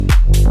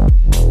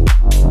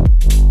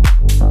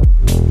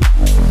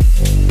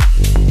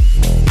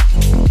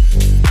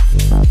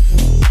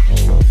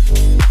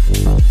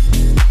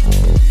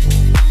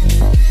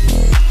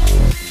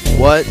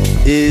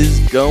is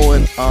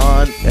going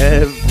on,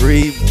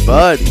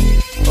 everybody?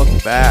 Welcome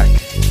back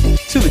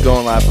to the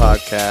Going Live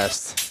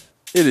podcast.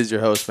 It is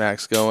your host,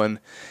 Max Goen,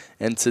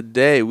 and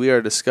today we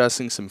are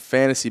discussing some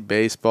fantasy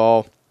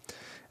baseball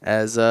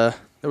as there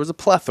was a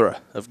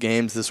plethora of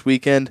games this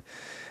weekend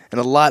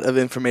and a lot of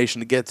information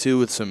to get to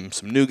with some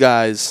new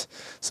guys,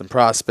 some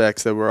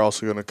prospects that we're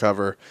also going to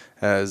cover,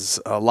 as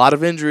a lot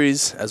of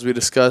injuries, as we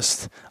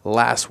discussed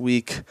last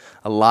week,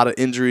 a lot of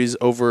injuries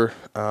over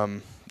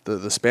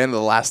the span of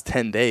the last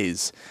 10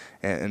 days,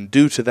 and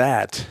due to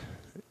that,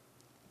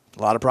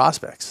 a lot of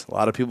prospects, a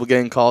lot of people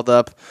getting called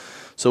up.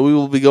 So we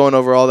will be going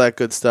over all that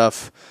good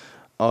stuff,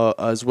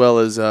 as well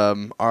as our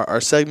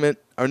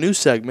new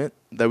segment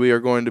that we are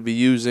going to be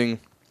using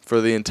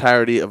for the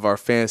entirety of our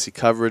fantasy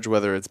coverage,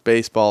 whether it's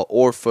baseball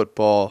or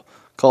football,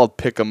 called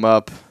Pick 'em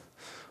Up.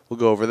 We'll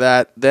go over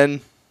that.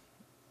 Then,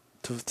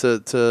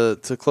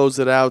 to close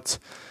it out,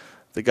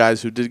 the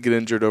guys who did get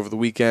injured over the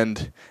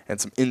weekend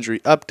and some injury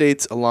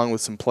updates, along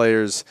with some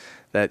players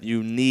that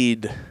you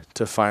need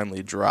to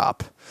finally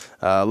drop.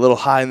 A little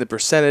high in the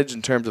percentage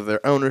in terms of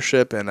their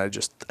ownership, and I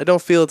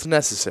don't feel it's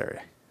necessary.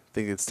 I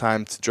think it's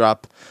time to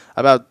drop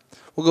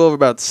we'll go over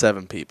about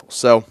 7 people.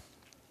 So,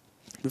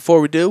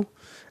 before we do,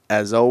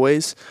 as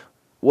always,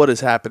 what is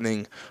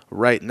happening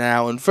right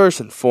now? And first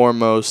and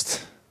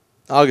foremost,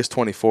 August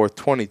 24th,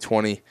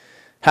 2020.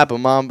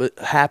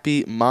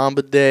 Happy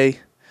Mamba Day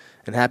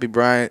and happy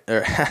Bryant.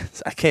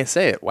 I can't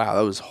say it. Wow,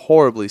 that was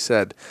horribly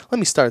said. Let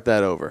me start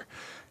that over.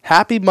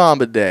 Happy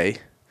Mamba Day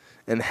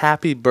and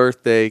happy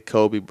birthday,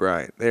 Kobe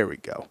Bryant. There we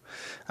go.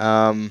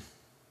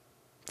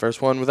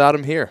 First one without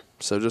him here.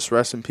 So just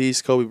rest in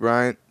peace, Kobe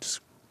Bryant.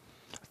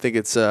 I think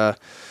it's a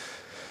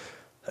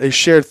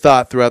shared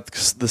thought throughout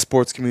the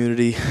sports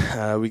community.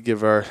 We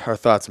give our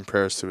thoughts and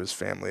prayers to his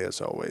family,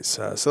 as always.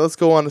 So let's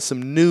go on to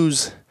some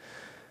news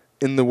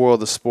in the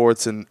world of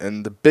sports. And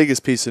the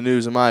biggest piece of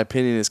news, in my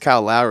opinion, is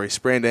Kyle Lowry,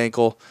 sprained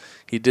ankle.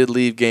 He did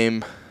leave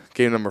game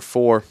number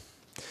 4.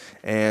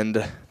 And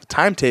the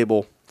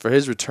timetable for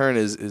his return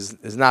has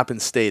not been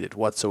stated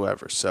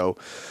whatsoever. So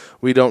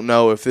we don't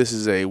know if this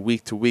is a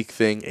week-to-week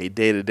thing, a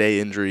day-to-day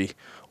injury,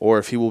 or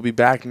if he will be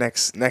back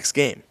next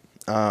game.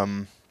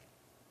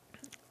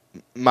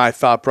 My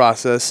thought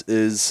process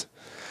is,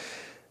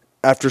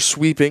 after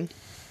sweeping,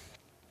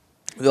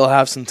 they'll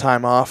have some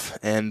time off,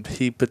 and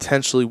he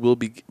potentially will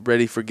be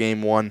ready for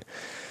Game 1.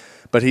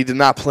 But he did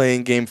not play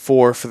in Game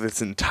 4 for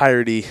its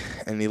entirety,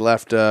 and he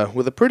left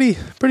with a pretty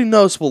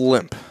noticeable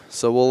limp.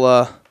 So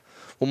we'll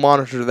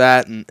monitor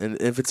that, and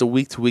if it's a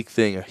week-to-week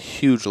thing, a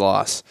huge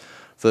loss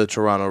for the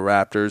Toronto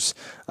Raptors.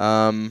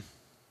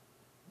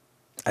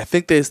 I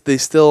think they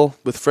still,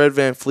 with Fred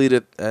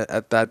VanVleet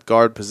at that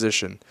guard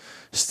position,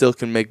 still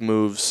can make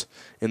moves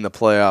in the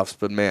playoffs.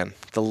 But, man,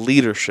 the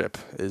leadership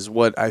is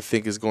what I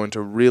think is going to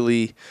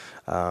really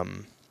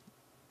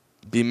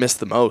be missed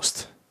the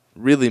most.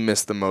 Really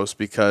missed the most,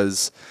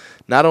 because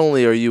not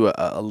only are you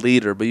a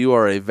leader, but you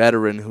are a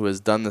veteran who has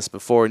done this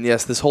before. And,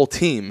 yes, this whole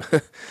team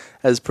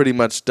has pretty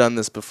much done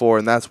this before,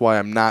 and that's why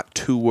I'm not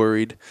too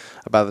worried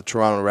about the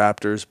Toronto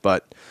Raptors.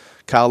 But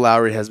Kyle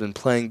Lowry has been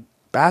playing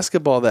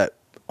basketball that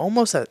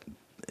almost at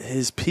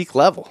his peak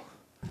level.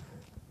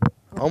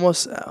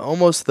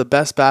 Almost the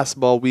best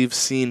basketball we've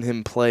seen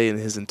him play in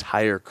his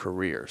entire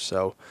career.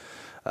 So,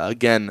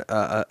 again,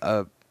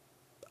 a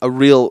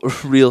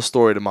real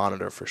story to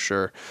monitor for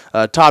sure.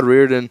 Todd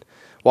Reardon,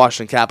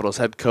 Washington Capitals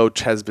head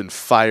coach, has been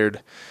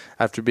fired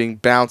after being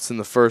bounced in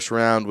the first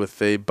round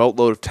with a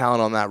boatload of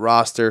talent on that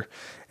roster.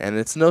 And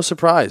it's no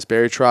surprise.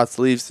 Barry Trotz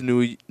leaves to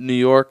New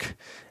York,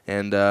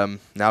 and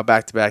now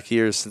back-to-back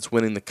years since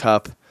winning the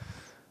Cup,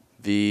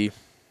 the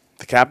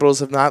Capitals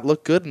have not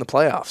looked good in the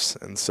playoffs.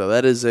 And so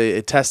that is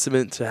a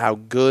testament to how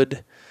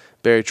good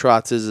Barry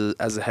Trotz is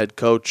as a head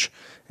coach,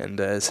 and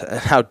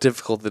how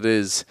difficult it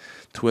is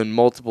to win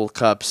multiple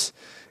Cups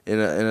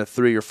in a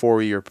 3 or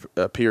 4 year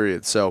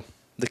period. So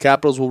the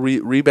Capitals will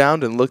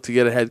rebound and look to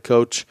get a head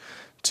coach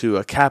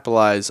to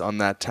capitalize on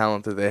that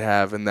talent that they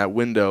have in that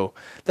window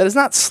that is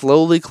not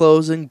slowly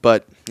closing,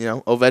 but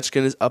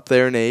Ovechkin is up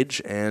there in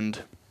age,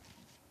 and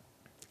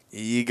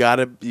you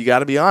gotta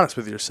be honest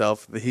with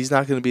yourself. He's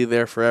not going to be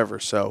there forever.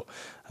 So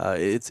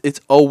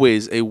it's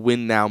always a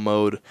win now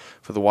mode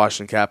for the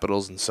Washington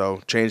Capitals, and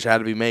so change had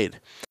to be made.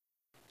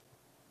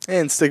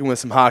 And sticking with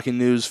some hockey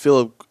news,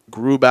 Philip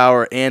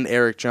Grubauer and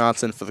Eric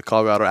Johnson for the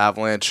Colorado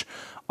Avalanche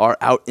are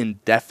out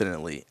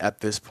indefinitely at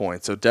this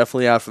point. So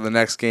definitely out for the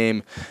next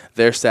game.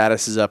 Their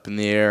status is up in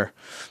the air.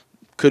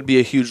 Could be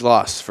a huge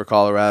loss for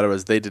Colorado,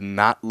 as they did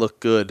not look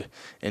good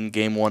in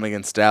Game 1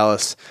 against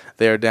Dallas.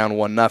 They are down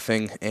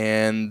 1-0,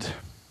 and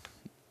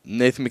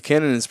Nathan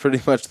MacKinnon is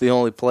pretty much the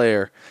only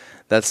player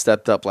that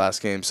stepped up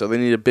last game. So they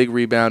need a big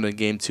rebound in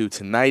Game 2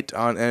 tonight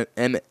on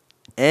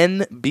NBCSN.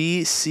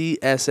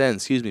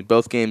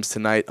 Both games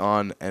tonight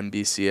on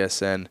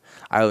NBCSN.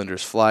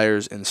 Islanders,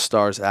 Flyers, and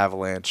Stars,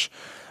 Avalanche.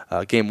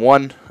 Game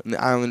 1 in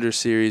the Islanders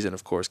series, and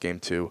of course Game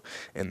 2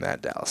 in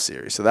that Dallas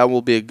series. So that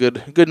will be a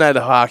good night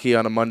of hockey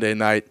on a Monday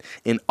night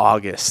in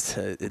August.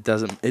 It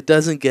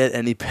doesn't get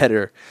any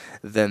better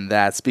than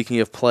that. Speaking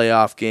of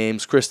playoff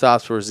games,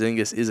 Kristaps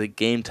Porzingis is a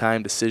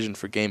game-time decision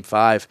for Game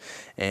 5,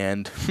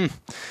 and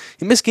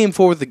he missed Game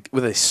 4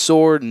 with a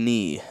sore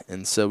knee,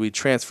 and so we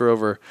transfer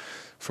over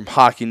from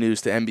hockey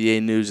news to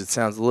NBA news. It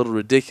sounds a little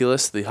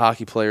ridiculous, the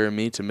hockey player in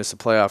me, to miss a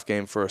playoff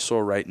game for a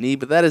sore right knee,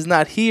 but that is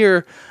not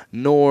here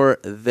nor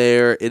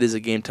there. It is a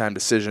game-time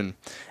decision.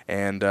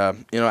 And,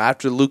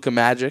 after Luka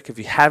Magic, if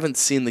you haven't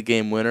seen the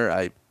game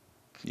winner,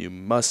 you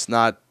must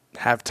not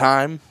have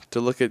time to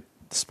look at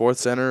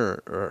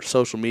SportsCenter or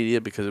social media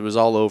because it was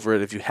all over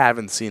it. If you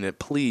haven't seen it,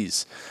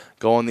 please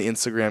go on the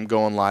Instagram,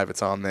 go on live.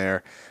 It's on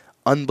there.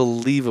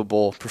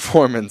 Unbelievable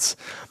performance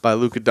by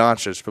Luka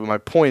Doncic. But my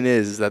point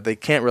is that they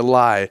can't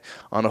rely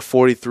on a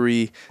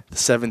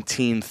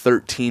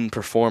 43-17-13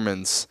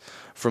 performance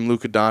from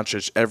Luka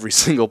Doncic every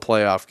single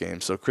playoff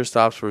game. So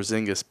Kristaps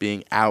Porzingis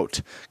being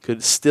out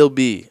could still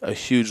be a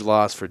huge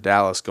loss for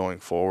Dallas going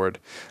forward.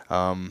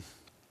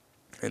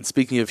 And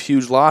speaking of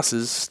huge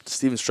losses,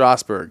 Steven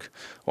Strasburg,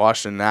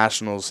 Washington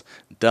Nationals,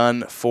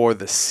 done for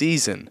the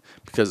season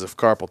because of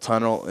carpal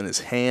tunnel in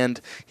his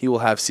hand. He will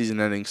have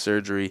season-ending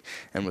surgery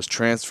and was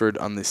transferred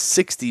on the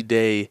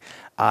 60-day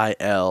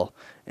IL.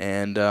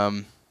 And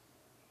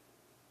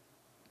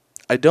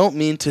I don't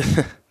mean to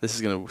this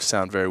is going to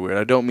sound very weird.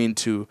 I don't mean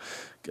to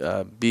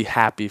be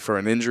happy for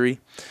an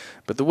injury.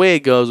 But the way it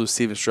goes with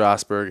Steven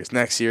Strasburg is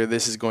next year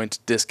this is going to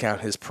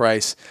discount his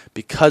price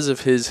because of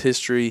his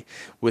history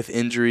with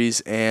injuries,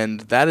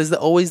 and that is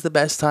always the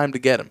best time to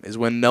get him, is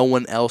when no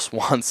one else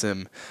wants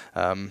him.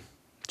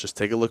 Just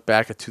take a look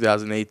back at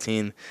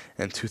 2018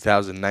 and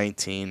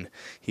 2019.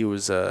 He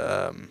was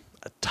a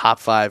top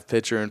 5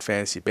 pitcher in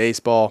fantasy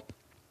baseball,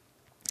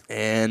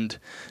 and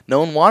no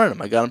one wanted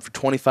him. I got him for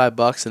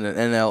 $25 in an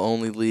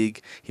NL-only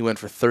league. He went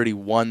for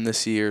 $31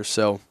 this year,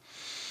 so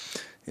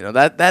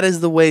that is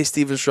the way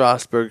Steven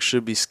Strasburg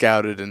should be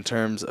scouted in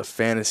terms of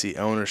fantasy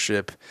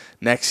ownership.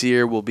 Next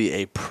year will be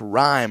a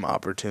prime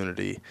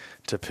opportunity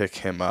to pick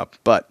him up.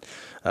 But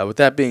with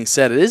that being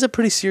said, it is a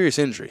pretty serious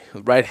injury.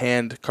 Right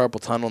hand, carpal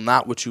tunnel,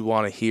 not what you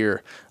want to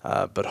hear,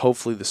 but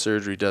hopefully the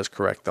surgery does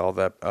correct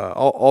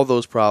all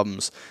those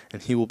problems,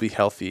 and he will be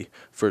healthy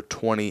for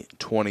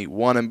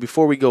 2021. And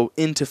before we go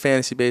into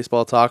fantasy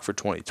baseball talk for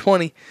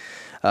 2020,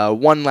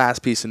 one last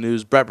piece of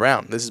news. Brett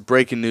Brown. This is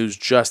breaking news,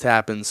 just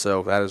happened,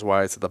 so that is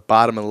why it's at the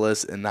bottom of the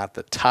list and not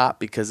the top,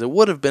 because it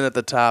would have been at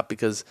the top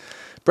because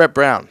Brett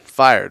Brown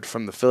fired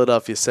from the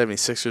Philadelphia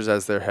 76ers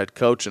as their head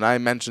coach, and I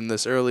mentioned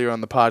this earlier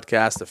on the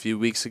podcast a few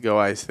weeks ago.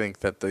 I think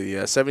that the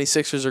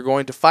 76ers are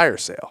going to fire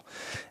sale,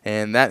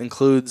 and that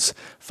includes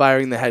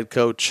firing the head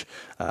coach,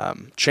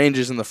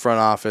 changes in the front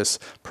office,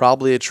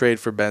 probably a trade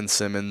for Ben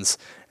Simmons,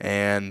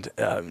 and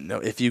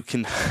if you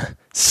can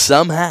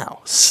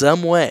somehow,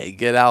 some way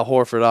get Al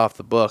Horford off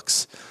the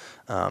books,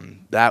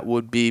 that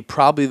would be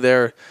probably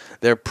their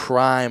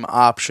prime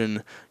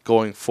option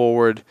going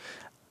forward.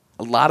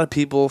 A lot of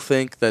people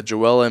think that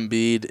Joel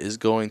Embiid is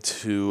going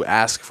to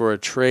ask for a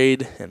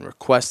trade and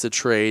request a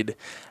trade.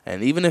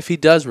 And even if he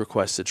does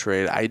request a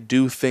trade, I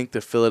do think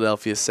the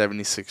Philadelphia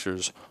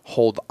 76ers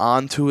hold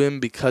on to him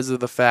because of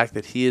the fact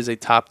that he is a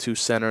top 2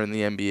 center in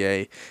the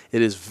NBA.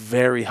 It is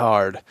very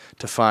hard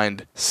to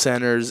find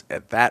centers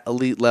at that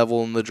elite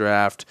level in the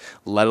draft,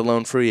 let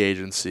alone free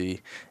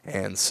agency.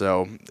 And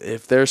so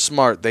if they're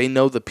smart, they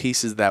know the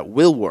pieces that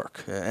will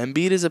work.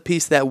 Embiid is a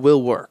piece that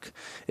will work.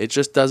 It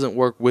just doesn't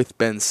work with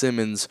Ben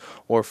Simmons,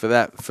 or for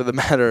the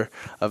matter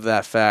of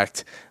that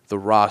fact, the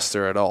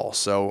roster at all.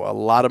 So a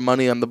lot of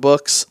money on the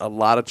books, a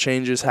lot of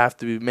changes have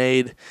to be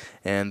made,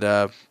 and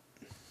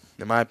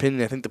in my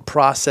opinion, I think the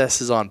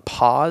process is on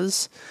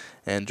pause,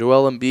 and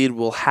Joel Embiid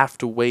will have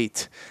to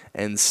wait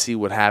and see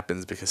what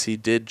happens because he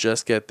did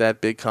just get that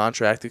big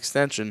contract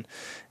extension,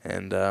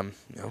 and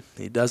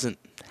he doesn't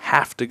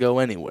have to go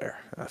anywhere.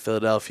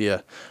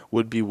 Philadelphia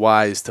would be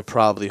wise to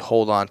probably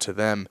hold on to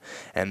them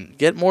and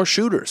get more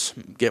shooters.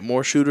 Get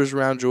more shooters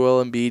around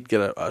Joel Embiid,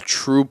 get a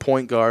true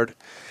point guard,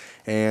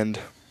 and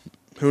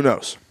who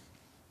knows?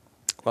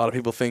 A lot of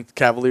people think the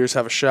Cavaliers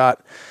have a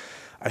shot.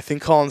 I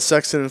think Colin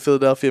Sexton in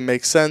Philadelphia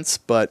makes sense,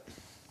 but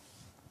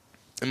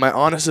in my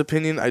honest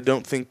opinion, I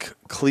don't think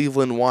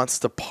Cleveland wants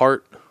to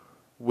part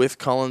with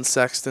Colin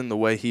Sexton the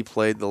way he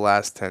played the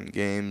last 10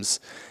 games,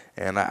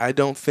 and I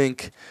don't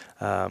think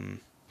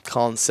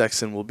Colin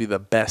Sexton will be the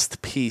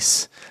best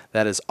piece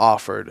that is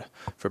offered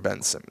for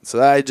Ben Simmons.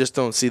 So I just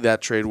don't see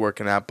that trade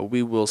working out, but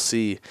we will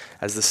see.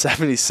 As the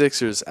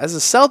 76ers, as a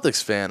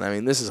Celtics fan, I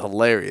mean, this is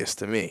hilarious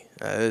to me.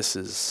 This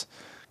is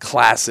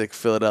classic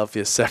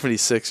Philadelphia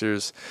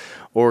 76ers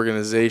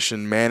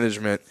organization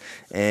management,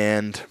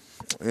 and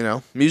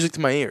music to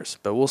my ears.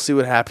 But we'll see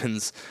what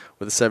happens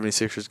with the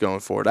 76ers going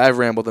forward. I've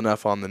rambled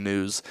enough on the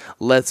news.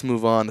 Let's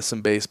move on to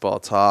some baseball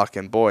talk.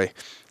 And boy,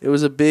 it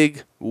was a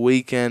big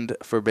weekend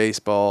for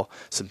baseball.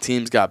 Some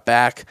teams got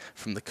back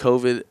from the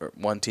COVID, or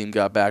one team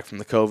got back from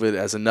the COVID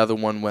as another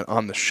one went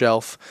on the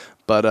shelf.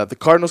 But the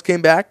Cardinals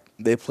came back.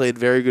 They played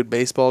very good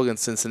baseball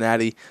against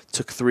Cincinnati,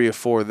 took 3 of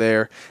 4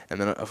 there, and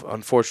then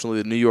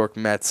unfortunately the New York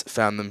Mets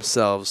found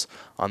themselves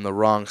on the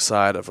wrong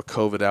side of a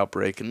COVID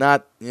outbreak. And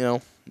not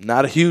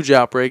a huge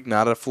outbreak,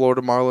 not a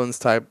Florida Marlins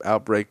type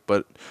outbreak,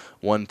 but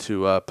one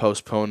to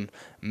postpone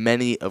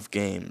many of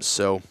games.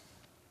 So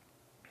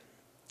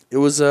it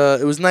was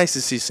nice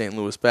to see St.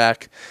 Louis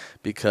back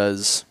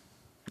because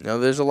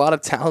there's a lot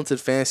of talented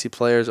fantasy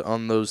players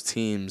on those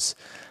teams,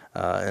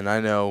 and I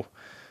know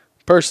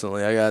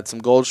personally I got some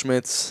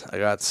Goldschmidts, I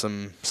got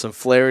some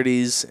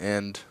Flahertys,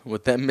 and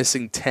with them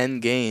missing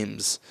 10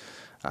 games,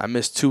 I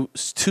missed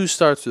two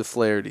starts with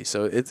Flaherty.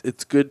 So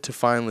it's good to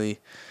finally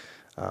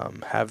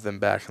have them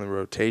back in the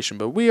rotation.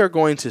 But we are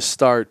going to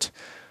start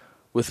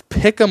with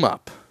Pick 'em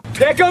Up.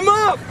 Pick 'em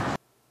up!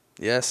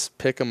 Yes,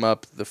 Pick 'em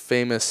Up, the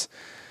famous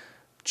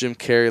Jim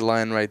Carrey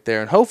line right there.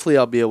 And hopefully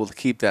I'll be able to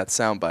keep that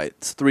soundbite.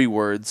 It's 3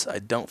 words. I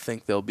don't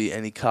think there'll be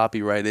any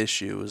copyright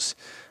issues.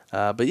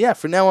 But yeah,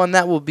 for now on,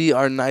 that will be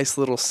our nice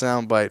little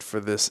soundbite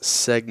for this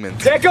segment.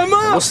 Pick 'em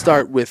up! And we'll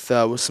start with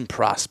some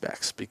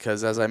prospects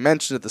because, as I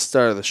mentioned at the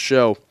start of the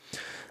show,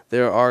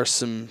 there are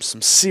some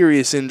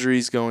serious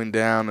injuries going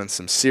down and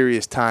some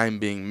serious time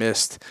being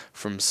missed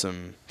from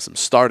some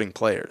starting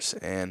players.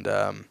 And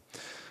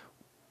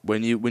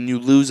when you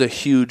lose a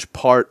huge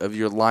part of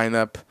your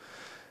lineup,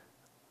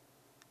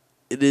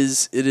 it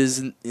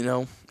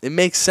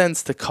makes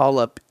sense to call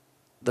up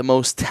the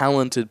most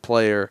talented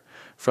player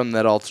from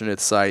that alternate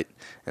site.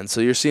 And so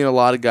you're seeing a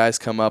lot of guys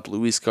come up.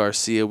 Luis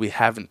Garcia, we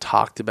haven't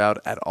talked about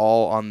at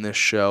all on this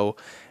show.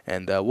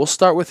 And we'll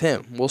start with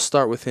him. We'll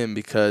start with him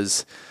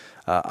because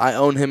I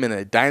own him in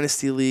a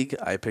dynasty league.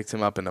 I picked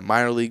him up in a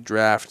minor league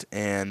draft.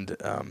 And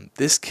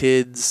this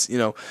kid's,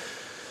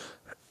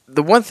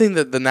 the one thing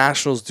that the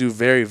Nationals do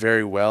very,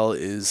 very well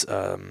is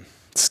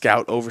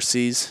scout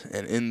overseas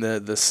and in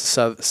the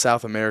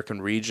South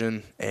American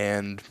region.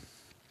 And,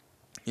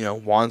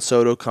 Juan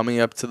Soto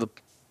coming up to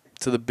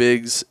the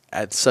bigs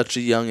at such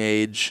a young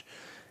age.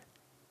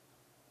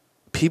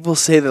 People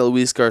say that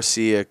Luis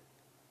Garcia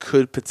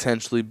could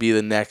potentially be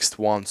the next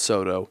Juan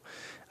Soto.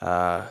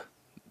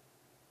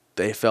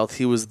 They felt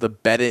he was the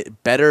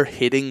better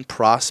hitting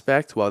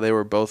prospect while they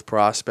were both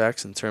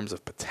prospects in terms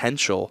of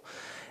potential.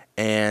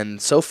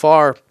 And so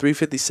far,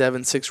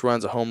 357, 6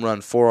 runs, a home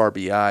run, 4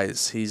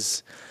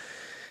 RBIs.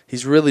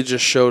 He's really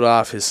just showed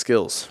off his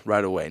skills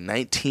right away.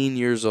 19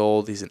 years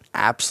old, he's an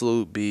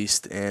absolute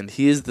beast, and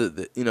he is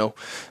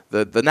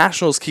the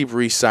Nationals keep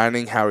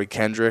re-signing Howie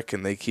Kendrick,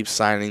 and they keep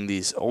signing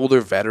these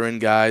older veteran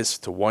guys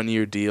to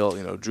 1-year deal.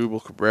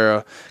 Drupal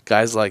Cabrera,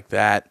 guys like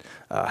that,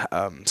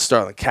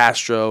 Starlin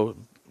Castro,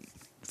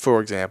 for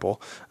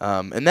example,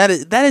 and that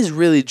is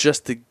really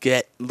just to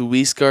get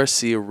Luis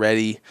Garcia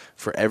ready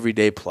for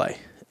everyday play.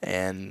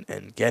 And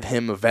get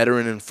him a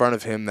veteran in front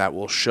of him that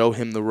will show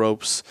him the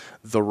ropes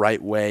the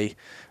right way.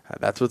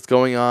 That's what's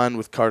going on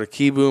with Carter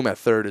Kieboom at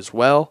third as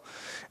well.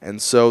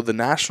 And so the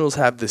Nationals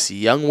have this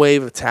young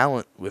wave of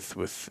talent with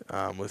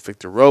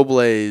Victor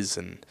Robles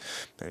and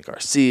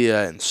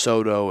Garcia and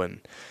Soto,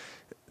 and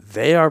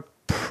they are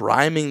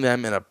priming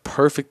them in a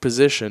perfect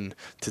position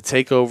to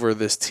take over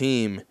this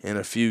team in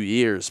a few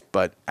years.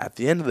 But at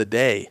the end of the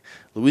day,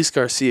 Luis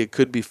Garcia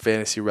could be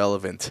fantasy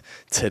relevant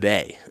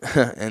today.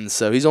 And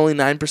so he's only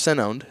 9%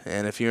 owned.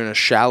 And if you're in a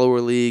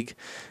shallower league,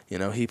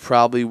 he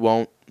probably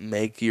won't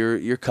make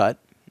your cut.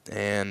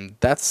 And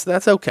that's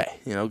okay.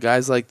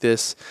 Guys like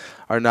this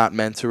are not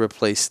meant to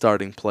replace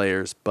starting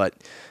players. But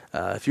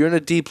if you're in a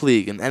deep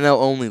league, an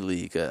NL-only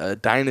league, a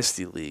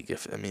dynasty league,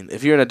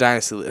 if you're in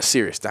a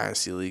serious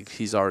dynasty league,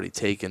 he's already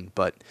taken.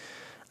 But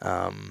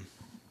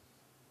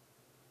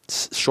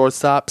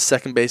shortstop,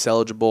 second base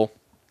eligible,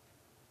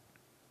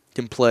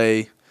 can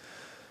play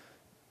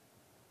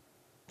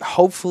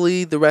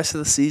hopefully the rest of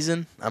the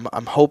season.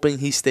 I'm hoping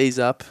he stays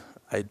up.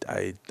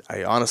 I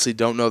honestly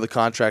don't know the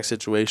contract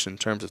situation in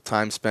terms of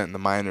time spent in the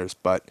minors,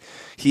 but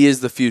he is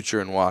the future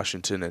in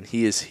Washington, and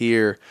he is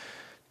here.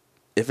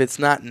 If it's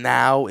not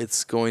now,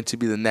 it's going to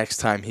be the next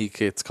time he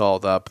gets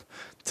called up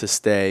to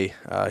stay.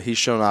 He's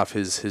shown off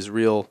his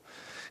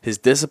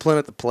discipline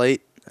at the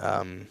plate.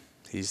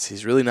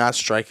 He's really not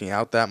striking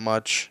out that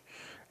much.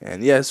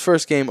 And yeah, his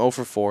first game 0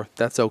 for 4.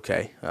 That's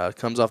okay.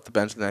 Comes off the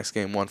bench the next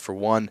game 1 for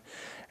 1,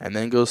 and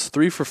then goes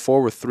 3 for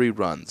 4 with 3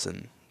 runs.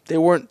 And they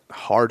weren't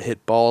hard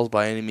hit balls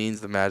by any means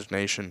of the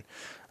imagination.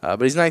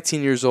 But he's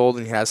 19 years old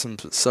and he has some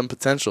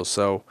potential.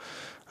 So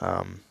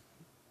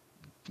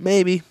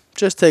maybe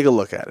just take a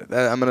look at it.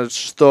 I'm going to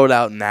just throw it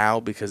out now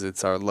because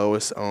it's our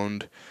lowest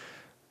owned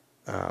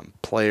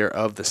player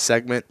of the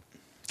segment.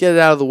 Get it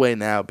out of the way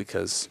now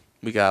because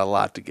we got a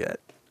lot to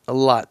get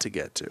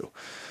to.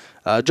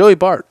 Joey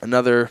Bart,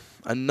 another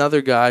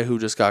guy who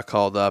just got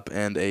called up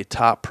and a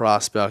top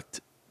prospect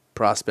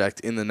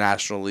in the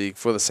National League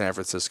for the San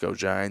Francisco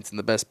Giants. And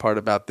the best part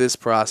about this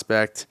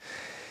prospect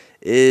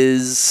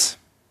is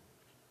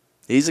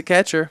he's a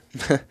catcher.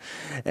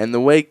 And the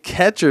way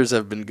catchers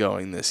have been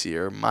going this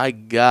year, my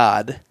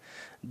God,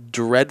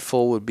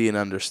 dreadful would be an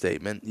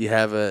understatement. You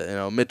have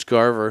Mitch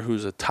Garver,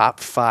 who's a top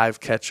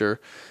 5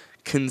 catcher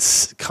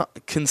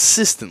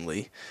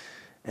consistently.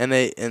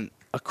 and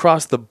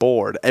across the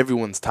board,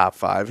 everyone's top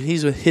 5.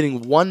 He's been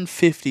hitting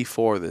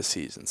 154 this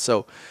season.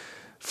 So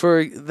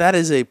that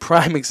is a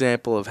prime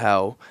example of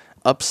how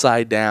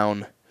upside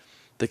down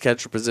the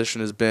catcher position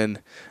has been.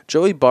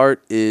 Joey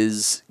Bart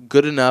is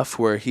good enough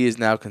where he is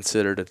now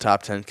considered a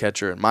top 10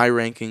 catcher in my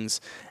rankings,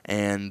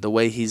 and the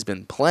way he's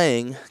been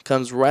playing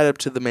comes right up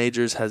to the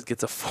majors.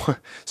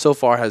 So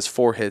far has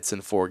 4 hits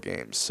in 4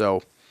 games.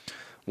 So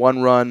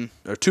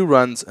 2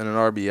 runs and an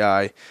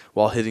RBI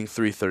while hitting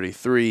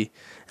 .333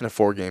 and a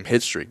 4-game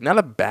hit streak. Not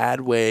a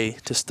bad way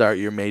to start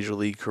your major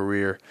league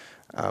career.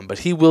 But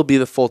he will be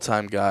the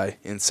full-time guy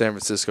in San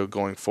Francisco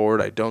going forward.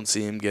 I don't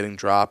see him getting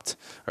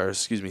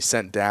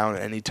sent down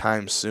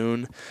anytime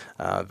soon.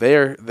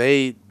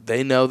 They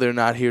know they're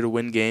not here to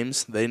win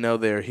games. They know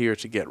they're here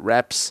to get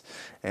reps.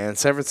 And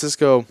San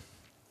Francisco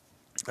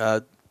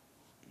Buster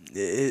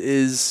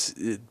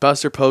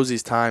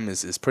Posey's time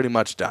is pretty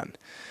much done.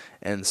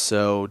 And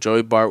so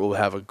Joey Bart will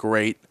have a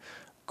great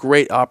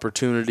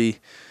opportunity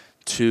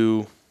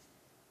to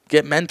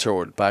get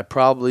mentored by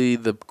probably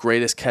the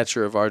greatest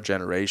catcher of our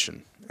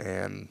generation.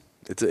 And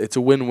it's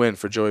a win-win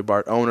for Joey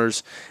Bart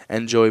owners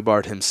and Joey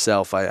Bart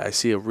himself. I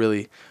see a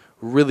really,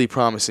 really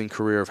promising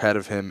career ahead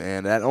of him.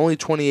 And at only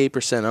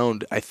 28%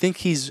 owned, I think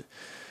he's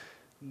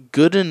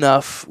good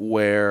enough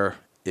where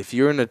if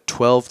you're in a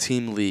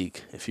 12-team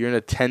league, if you're in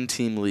a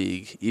 10-team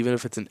league, even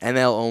if it's an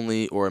NL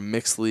only or a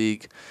mixed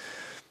league,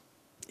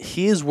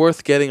 he is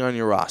worth getting on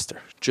your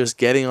roster. Just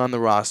getting on the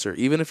roster,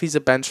 even if he's a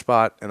bench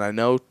spot. And I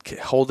know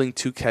holding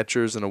 2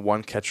 catchers in a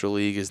 1-catcher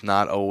league is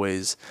not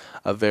always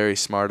a very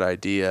smart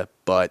idea.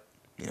 But,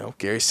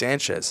 Gary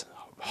Sanchez,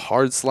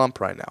 hard slump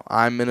right now.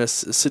 I'm in a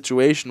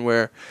situation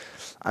where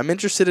I'm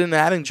interested in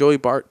adding Joey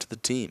Bart to the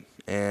team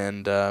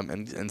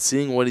and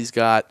seeing what he's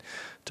got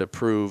to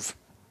prove.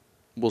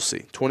 We'll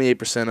see.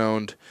 28%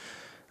 owned.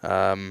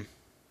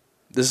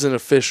 This is an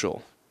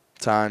official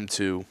time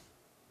to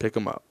pick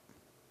him up.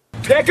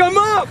 Pick him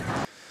up!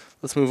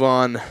 Let's move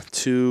on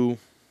to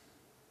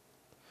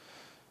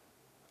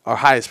our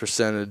highest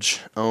percentage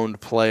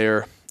owned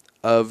player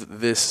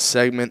of this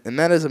segment, and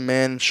that is a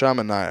man, Sean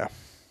Manaea.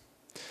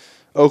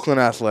 Oakland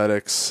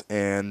Athletics,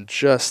 and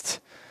just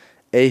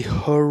a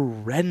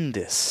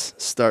horrendous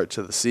start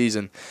to the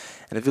season.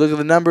 And if you look at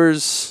the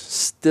numbers,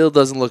 still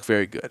doesn't look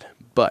very good.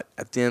 But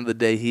at the end of the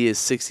day, he is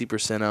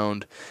 60%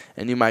 owned,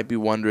 and you might be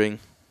wondering,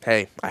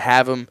 hey, I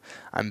have him.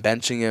 I'm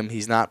benching him.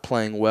 He's not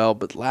playing well.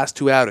 But last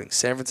 2 outings,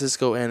 San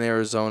Francisco and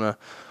Arizona,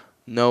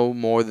 no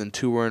more than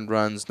 2 earned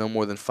runs, no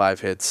more than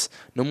 5 hits,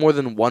 no more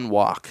than 1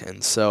 walk.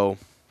 And so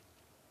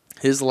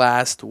his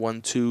last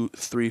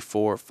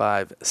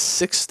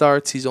 6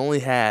 starts, he's only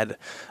had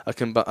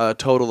a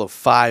total of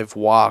 5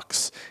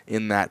 walks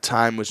in that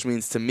time, which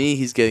means to me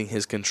he's getting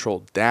his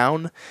control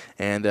down.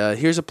 And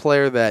here's a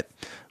player that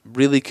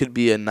really could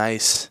be a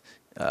nice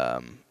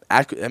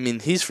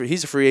he's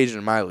a free agent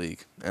in my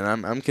league,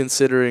 and I'm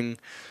considering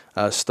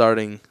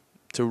starting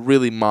to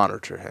really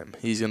monitor him.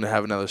 He's going to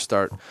have another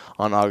start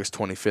on August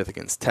 25th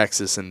against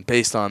Texas, and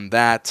based on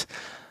that,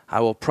 I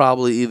will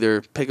probably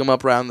either pick him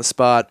up around the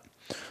spot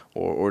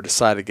or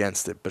decide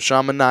against it. But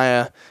Sean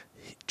Manaea,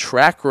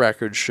 track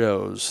record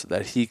shows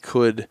that he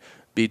could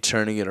be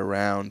turning it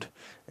around,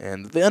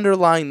 and the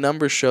underlying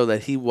numbers show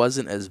that he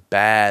wasn't as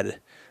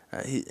bad.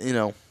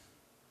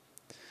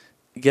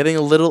 Getting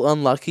a little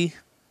unlucky.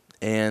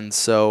 And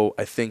so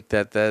I think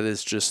that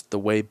is just the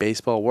way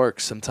baseball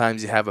works.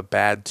 Sometimes you have a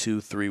bad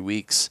 2-3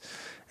 weeks.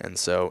 And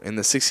so in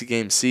the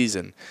 60-game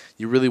season,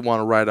 you really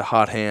want to ride a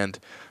hot hand.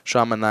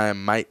 Sean Manaea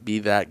might be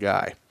that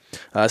guy.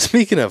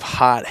 Speaking of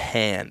hot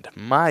hand,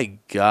 my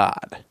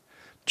God,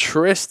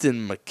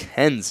 Triston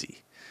McKenzie.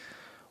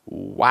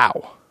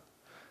 Wow.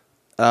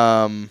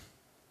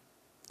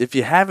 If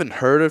you haven't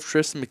heard of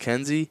Triston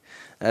McKenzie,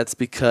 that's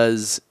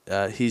because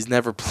he's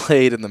never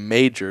played in the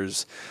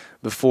majors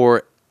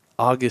before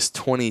August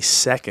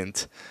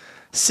 22nd.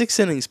 6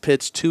 innings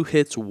pitched, 2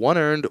 hits, 1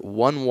 earned,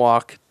 1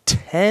 walk,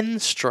 10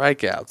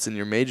 strikeouts in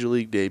your major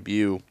league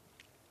debut.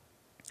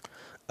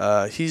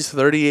 He's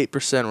 38%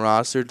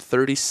 rostered.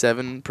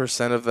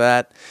 37% of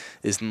that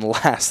is in the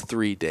last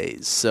 3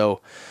 days.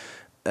 So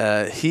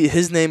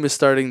his name is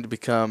starting to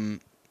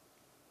become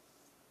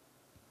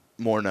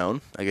more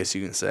known, I guess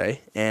you can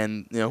say.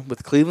 And,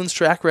 with Cleveland's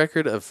track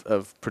record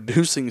of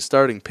producing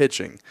starting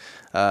pitching,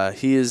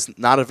 he is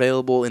not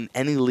available in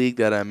any league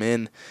that I'm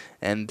in,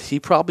 and he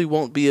probably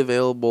won't be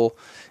available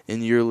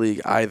in your league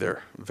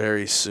either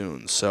very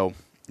soon. So,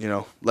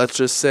 let's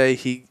just say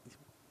he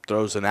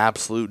throws an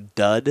absolute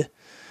dud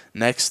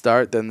next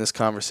start, then this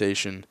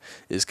conversation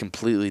is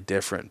completely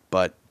different.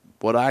 But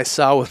what I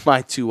saw with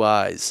my 2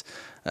 eyes,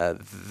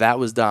 that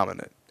was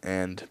dominant.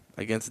 And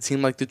against a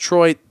team like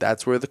Detroit,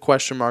 that's where the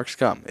question marks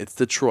come. It's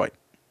Detroit.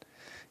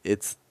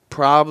 It's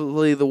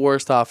probably the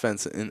worst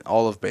offense in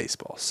all of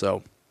baseball.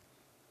 So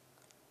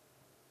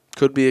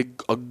could be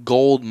a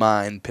gold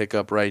mine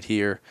pickup right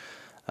here.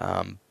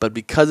 But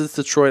because it's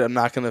Detroit, I'm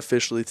not going to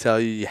officially tell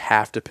you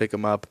have to pick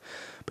them up.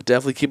 But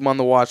definitely keep him on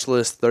the watch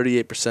list.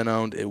 38%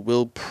 owned. It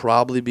will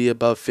probably be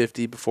above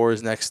 50 before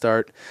his next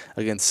start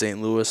against St.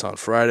 Louis on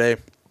Friday.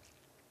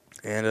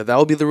 And that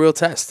will be the real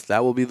test.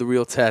 That will be the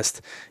real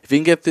test. If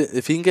he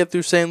can get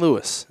through St.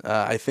 Louis,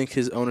 I think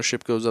his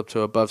ownership goes up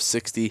to above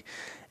 60,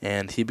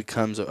 and he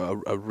becomes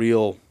a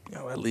real,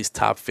 at least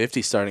top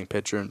 50 starting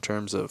pitcher in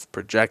terms of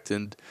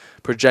projected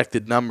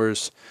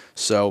numbers.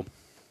 So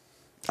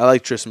I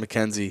like Triston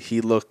McKenzie. He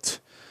looked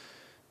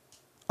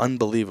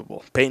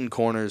unbelievable. Painting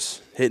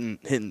corners,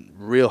 hitting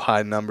real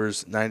high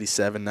numbers,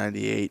 97,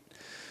 98.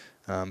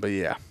 But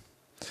yeah.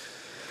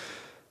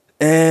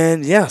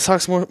 And yeah, let's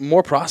talk some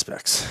more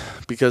prospects,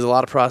 because a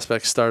lot of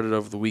prospects started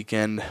over the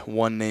weekend.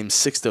 One named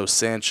Sixto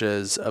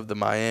Sanchez of the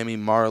Miami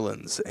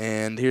Marlins.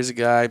 And here's a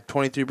guy,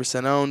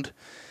 23% owned.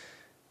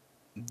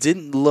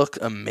 Didn't look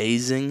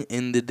amazing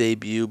in the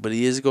debut, but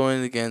he is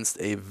going against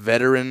a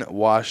veteran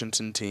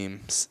Washington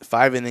team.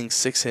 5 innings,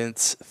 6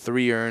 hits,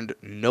 3 earned,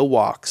 no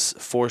walks,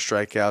 4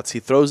 strikeouts. He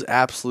throws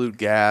absolute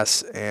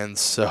gas, and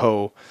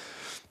so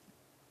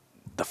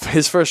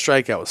his first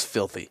strikeout was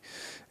filthy.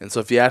 And so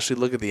if you actually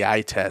look at the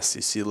eye test,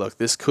 you see, look,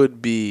 this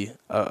could be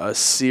a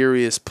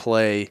serious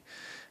play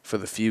for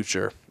the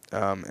future.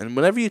 And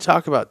whenever you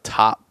talk about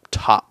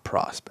top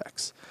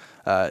prospects,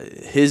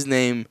 his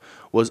name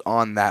was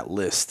on that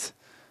list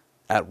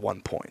at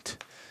one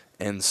point.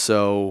 And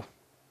so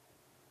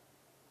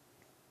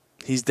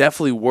he's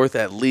definitely worth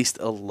at least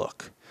a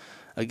look.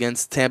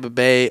 Against Tampa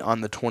Bay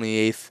on the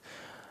 28th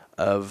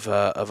of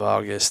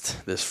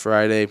August, this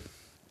Friday.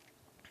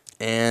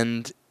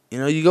 And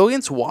you go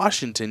against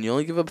Washington, you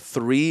only give up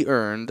 3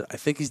 earned. I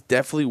think he's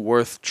definitely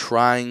worth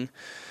trying,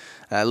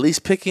 at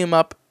least picking him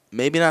up,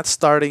 maybe not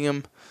starting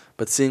him,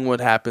 but seeing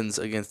what happens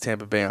against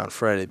Tampa Bay on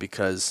Friday,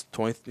 because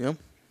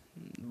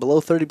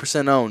below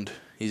 30% owned,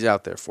 he's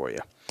out there for you.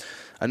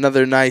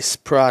 Another nice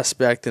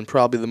prospect, and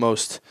probably the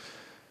most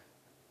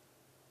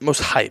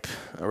hype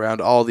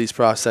around all these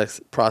prospects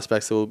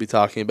that we'll be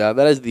talking about.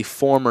 That is the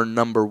former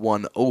number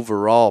 1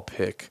 overall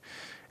pick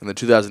in the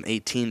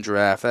 2018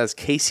 draft. That is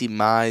Casey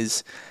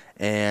Mize.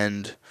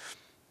 And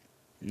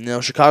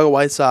Chicago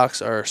White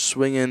Sox are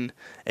swinging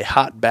a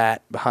hot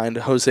bat behind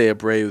Jose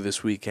Abreu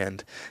this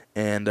weekend,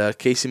 and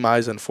Casey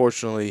Mize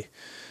unfortunately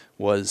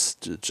was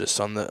just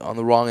on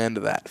the wrong end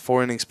of that.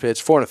 4 innings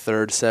pitched, 4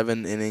 1/3,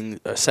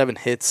 7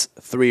 hits,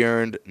 3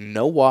 earned,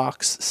 no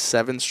walks,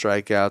 7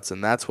 strikeouts,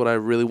 and that's what I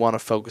really want to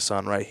focus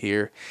on right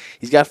here.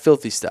 He's got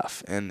filthy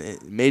stuff, and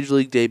major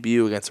league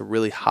debut against a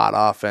really hot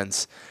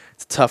offense.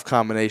 It's a tough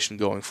combination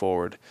going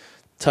forward.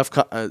 Tough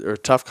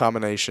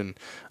combination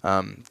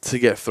to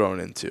get thrown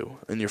into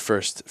in your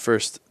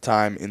first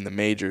time in the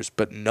majors,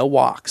 but no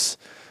walks.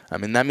 I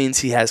mean, that means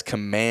he has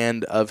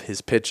command of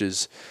his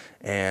pitches,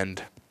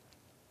 and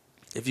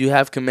if you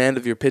have command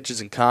of your pitches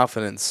and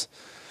confidence,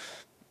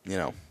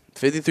 53%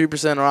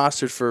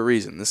 rostered for a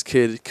reason. This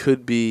kid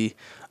could be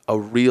a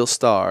real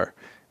star,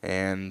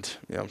 and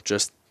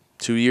just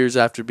 2 years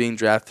after being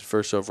drafted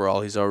first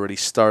overall, he's already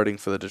starting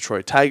for the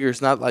Detroit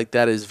Tigers. Not like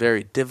that is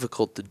very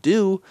difficult to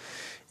do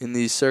in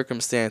these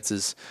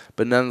circumstances,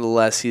 but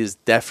nonetheless, he is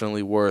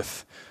definitely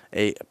worth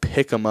a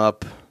pick him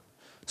up.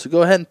 So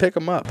go ahead and pick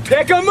him up.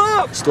 Pick him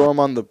up! Store him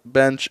on the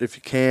bench if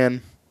you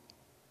can.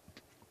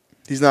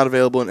 He's not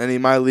available in any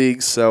of my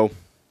leagues, so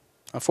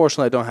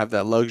unfortunately I don't have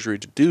that luxury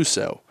to do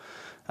so.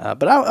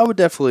 But I would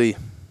definitely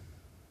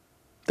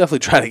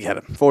try to get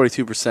him.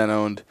 42%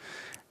 owned,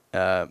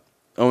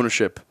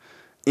 ownership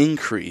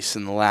increase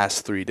in the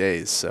last 3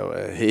 days,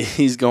 so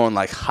he's going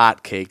like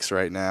hotcakes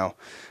right now.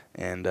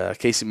 And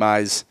Casey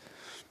Mize,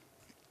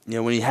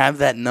 when you have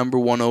that number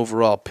 1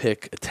 overall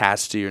pick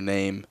attached to your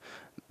name,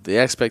 the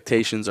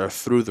expectations are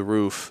through the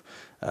roof.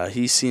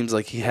 He seems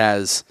like he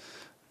has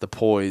the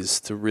poise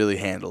to really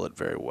handle it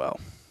very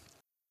well.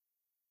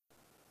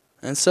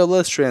 And so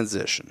let's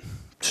transition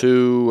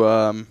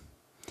to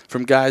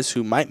from guys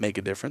who might make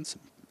a difference,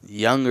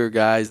 younger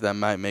guys that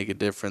might make a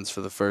difference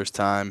for the first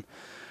time,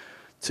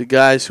 to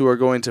guys who are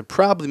going to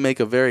probably make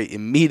a very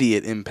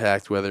immediate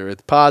impact, whether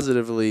it's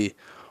positively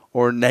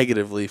or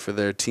negatively for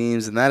their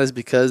teams, and that is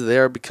because they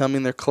are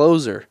becoming their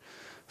closer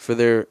for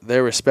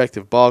their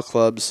respective ball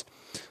clubs.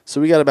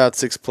 So we got about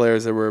 6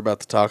 players that we're about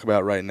to talk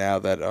about right now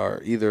that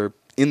are either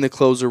in the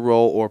closer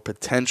role or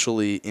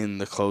potentially in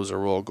the closer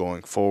role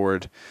going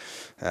forward.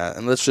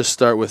 And let's just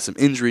start with some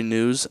injury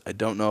news. I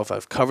don't know if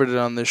I've covered it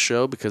on this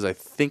show because I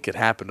think it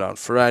happened on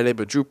Friday,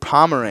 but Drew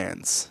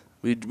Pomeranz,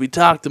 we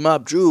talked him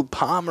up. Drew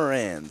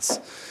Pomeranz,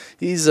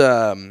 he's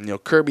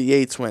Kirby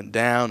Yates went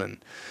down,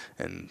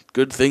 and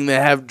good thing they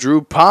have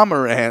Drew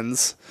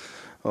Pomeranz.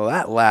 Well,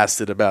 that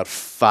lasted about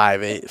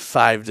 5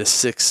 to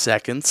 6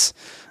 seconds.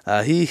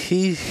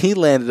 He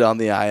landed on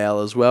the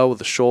IL as well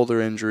with a shoulder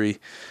injury,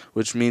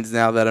 which means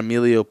now that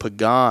Emilio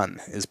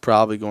Pagan is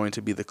probably going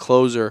to be the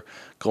closer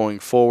going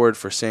forward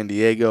for San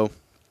Diego.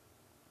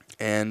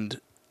 And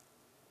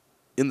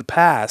in the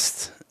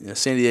past,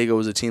 San Diego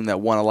was a team that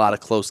won a lot of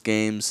close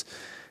games,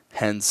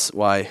 hence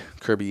why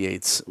Kirby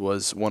Yates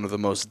was one of the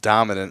most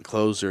dominant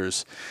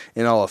closers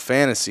in all of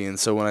fantasy. And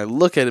so when I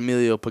look at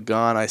Emilio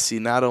Pagan, I see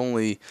not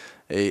only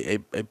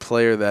a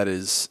player that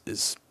is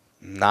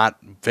not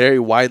very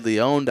widely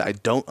owned. I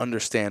don't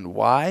understand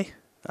why.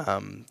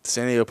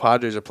 San Diego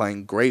Padres are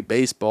playing great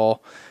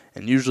baseball,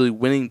 and usually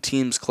winning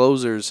teams'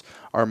 closers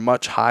are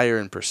much higher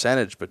in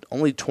percentage, but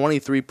only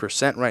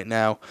 23% right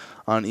now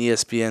on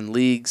ESPN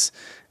leagues.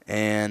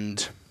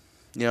 And,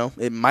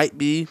 it might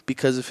be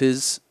because of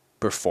his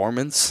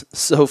performance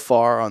so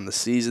far on the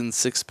season,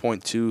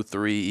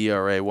 6.23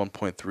 ERA,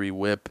 1.3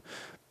 whip.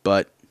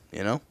 But,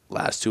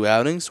 last two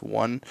outings,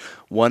 one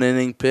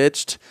inning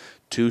pitched,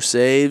 2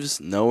 saves,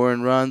 no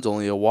earned runs,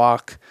 only a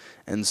walk.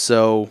 And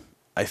so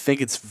I think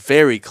it's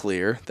very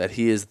clear that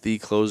he is the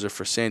closer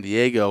for San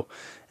Diego.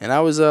 And I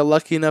was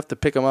lucky enough to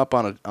pick him up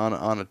on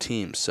a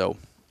team. So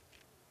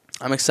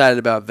I'm excited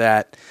about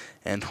that.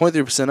 And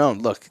 23%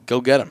 owned. Look,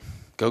 go get him.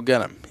 Go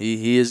get him.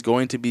 He is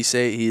going to be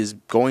he is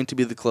going to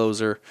be the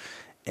closer.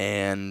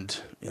 And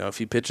if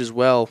he pitches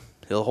well,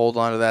 he'll hold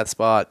on to that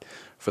spot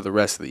for the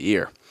rest of the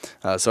year.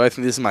 So I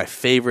think this is my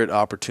favorite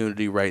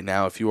opportunity right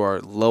now. If you are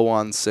low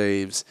on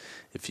saves,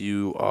 if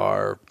you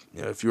are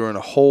if you're in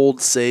a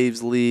hold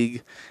saves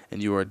league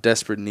and you are in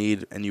desperate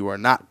need and you are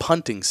not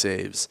punting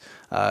saves,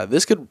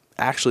 this could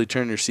actually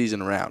turn your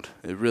season around.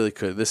 It really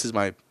could. This is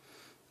my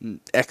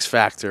X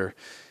factor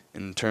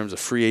in terms of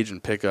free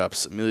agent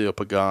pickups. Emilio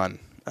Pagan.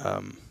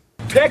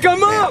 Pick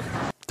him up!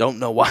 Don't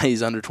know why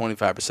he's under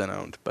 25%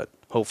 owned, but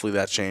hopefully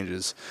that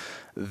changes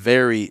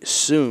very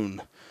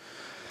soon.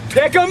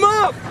 Pick him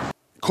up!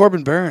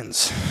 Corbin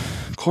Burnes.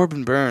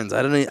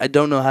 I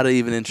don't know how to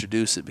even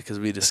introduce it because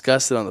we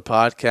discussed it on the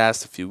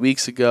podcast a few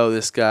weeks ago.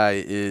 This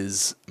guy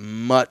is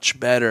much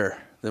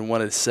better than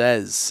what it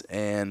says,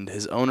 and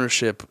his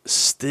ownership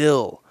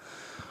still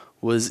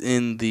was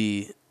in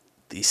the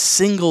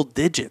single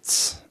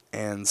digits.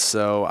 And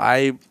so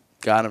I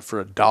got him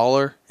for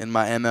 $1 in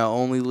my ML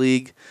only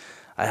league.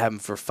 I have him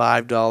for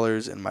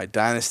 $5 in my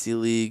dynasty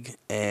league,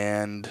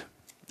 and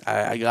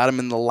I got him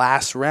in the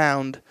last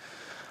round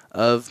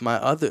of my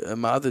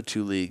other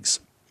 2 leagues.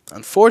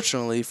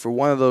 Unfortunately, for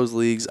one of those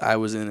leagues, I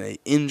was in an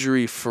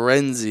injury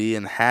frenzy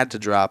and had to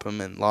drop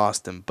him and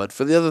lost him. But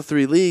for the other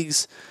 3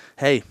 leagues,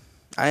 hey,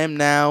 I am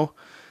now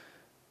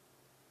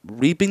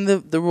reaping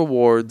the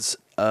rewards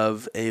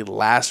of a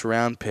last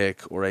round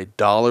pick or a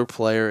dollar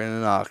player in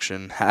an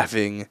auction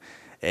having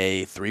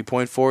a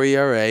 3.4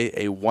 ERA,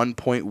 a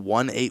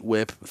 1.18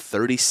 whip,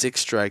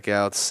 36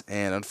 strikeouts,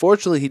 and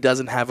unfortunately he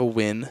doesn't have a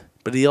win,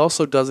 but he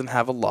also doesn't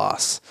have a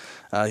loss.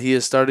 He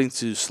is starting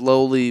to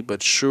slowly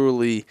but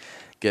surely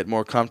get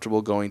more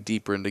comfortable going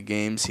deeper into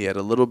games. He had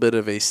a little bit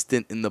of a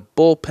stint in the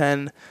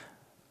bullpen.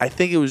 I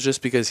think it was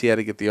just because he had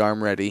to get the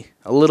arm ready,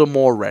 a little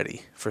more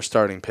ready for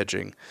starting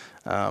pitching.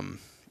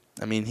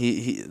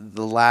 He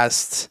the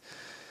last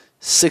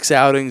 6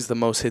 outings, the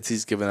most hits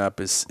he's given up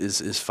is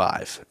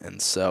 5.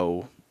 And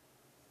so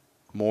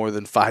more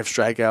than 5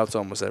 strikeouts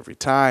almost every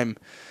time.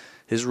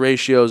 His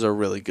ratios are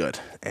really good.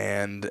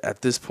 And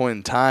at this point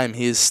in time,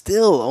 he is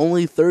still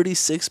only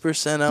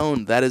 36%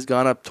 owned. That has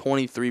gone up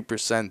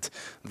 23%,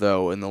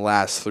 though, in the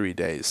last 3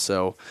 days.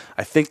 So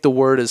I think the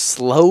word is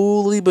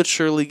slowly but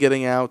surely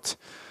getting out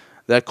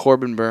that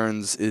Corbin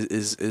Burnes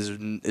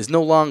is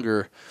no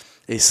longer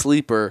a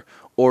sleeper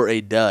or a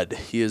dud.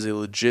 He is a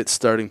legit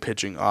starting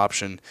pitching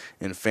option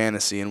in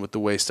fantasy, and with the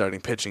way starting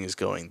pitching is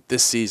going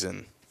this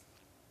season,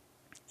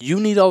 you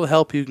need all the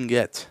help you can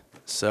get.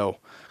 So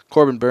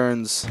Corbin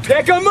Burnes.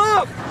 Pick him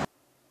up!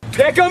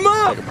 Pick him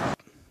up!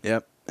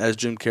 Yep. As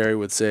Jim Carrey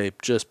would say,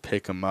 just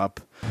pick him up.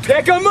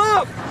 Pick him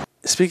up!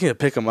 Speaking of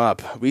pick him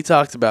up, we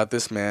talked about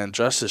this man,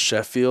 Justice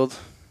Sheffield,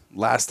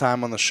 last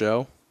time on the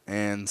show.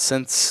 And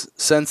since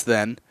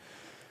then,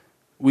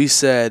 we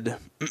said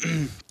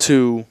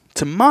to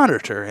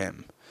monitor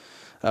him.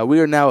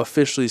 We are now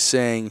officially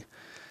saying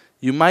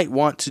you might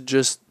want to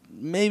just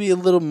maybe a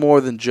little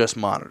more than just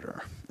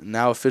monitor.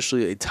 Now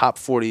officially a top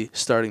 40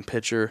 starting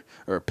pitcher,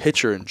 or a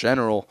pitcher in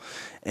general.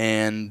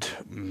 And,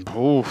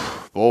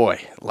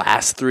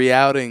 last 3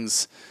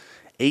 outings,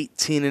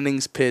 18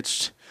 innings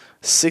pitched,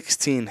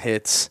 16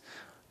 hits,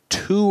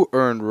 2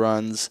 earned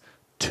runs,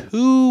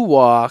 2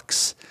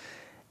 walks,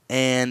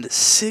 and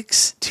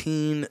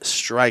 16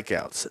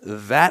 strikeouts.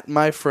 That,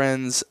 my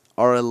friends,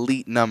 are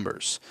elite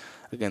numbers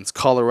against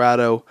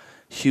Colorado,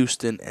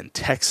 Houston, and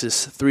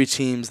Texas, 3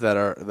 teams they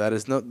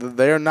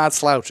are not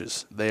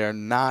slouches. They are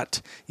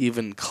not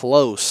even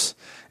close,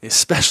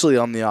 especially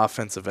on the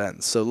offensive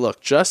end. So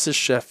look, Justice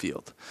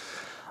Sheffield,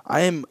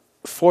 I am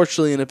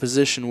fortunately in a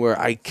position where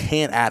I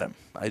can't add him.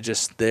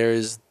 There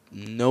is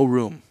no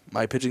room.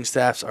 My pitching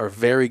staffs are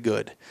very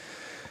good.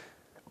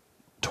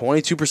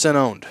 22%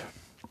 owned.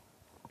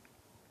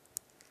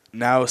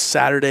 Now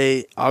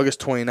Saturday, August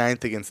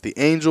 29th against the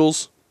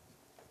Angels.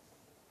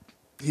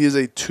 He is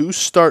a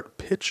 2-start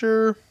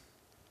pitcher.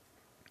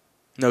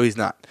 No, he's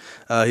not.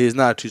 He is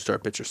not a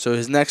 2-start pitcher. So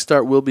his next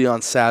start will be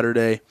on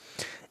Saturday.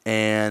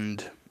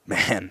 And,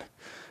 man,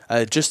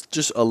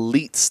 just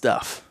elite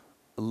stuff.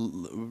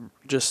 I'm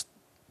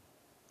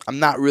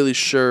not really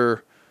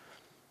sure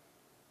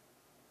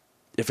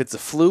if it's a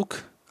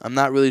fluke. I'm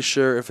not really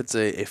sure if it's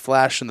a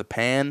flash in the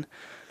pan.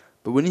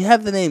 But when you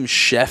have the name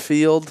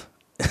Sheffield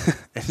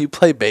and you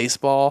play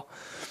baseball,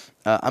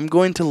 I'm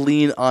going to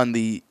lean on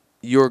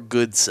your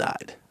good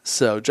side.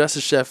 So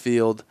Justice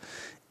Sheffield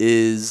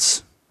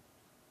is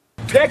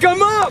Pick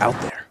him up!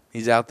 out there.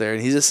 He's out there,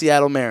 and he's a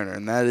Seattle Mariner,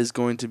 and that is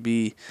going to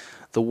be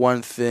the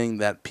one thing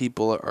that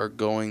people are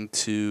going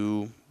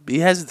to be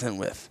hesitant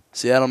with.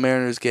 Seattle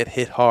Mariners get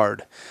hit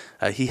hard.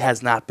 He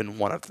has not been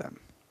one of them.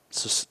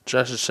 So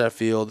Justice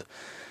Sheffield,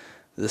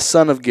 the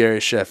son of Gary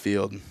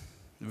Sheffield,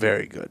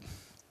 very good.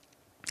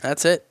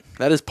 That's it.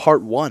 That is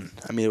part 1.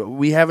 I mean,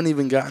 we haven't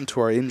even gotten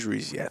to our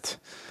injuries yet.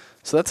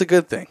 So that's a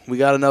good thing. We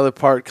got another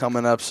part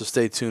coming up, so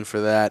stay tuned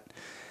for that.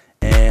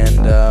 And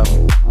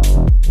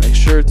make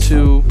sure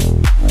to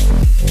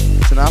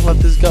not let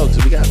this go,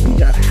 because we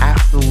got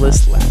half the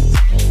list left.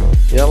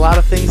 We got a lot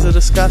of things to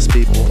discuss,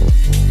 people.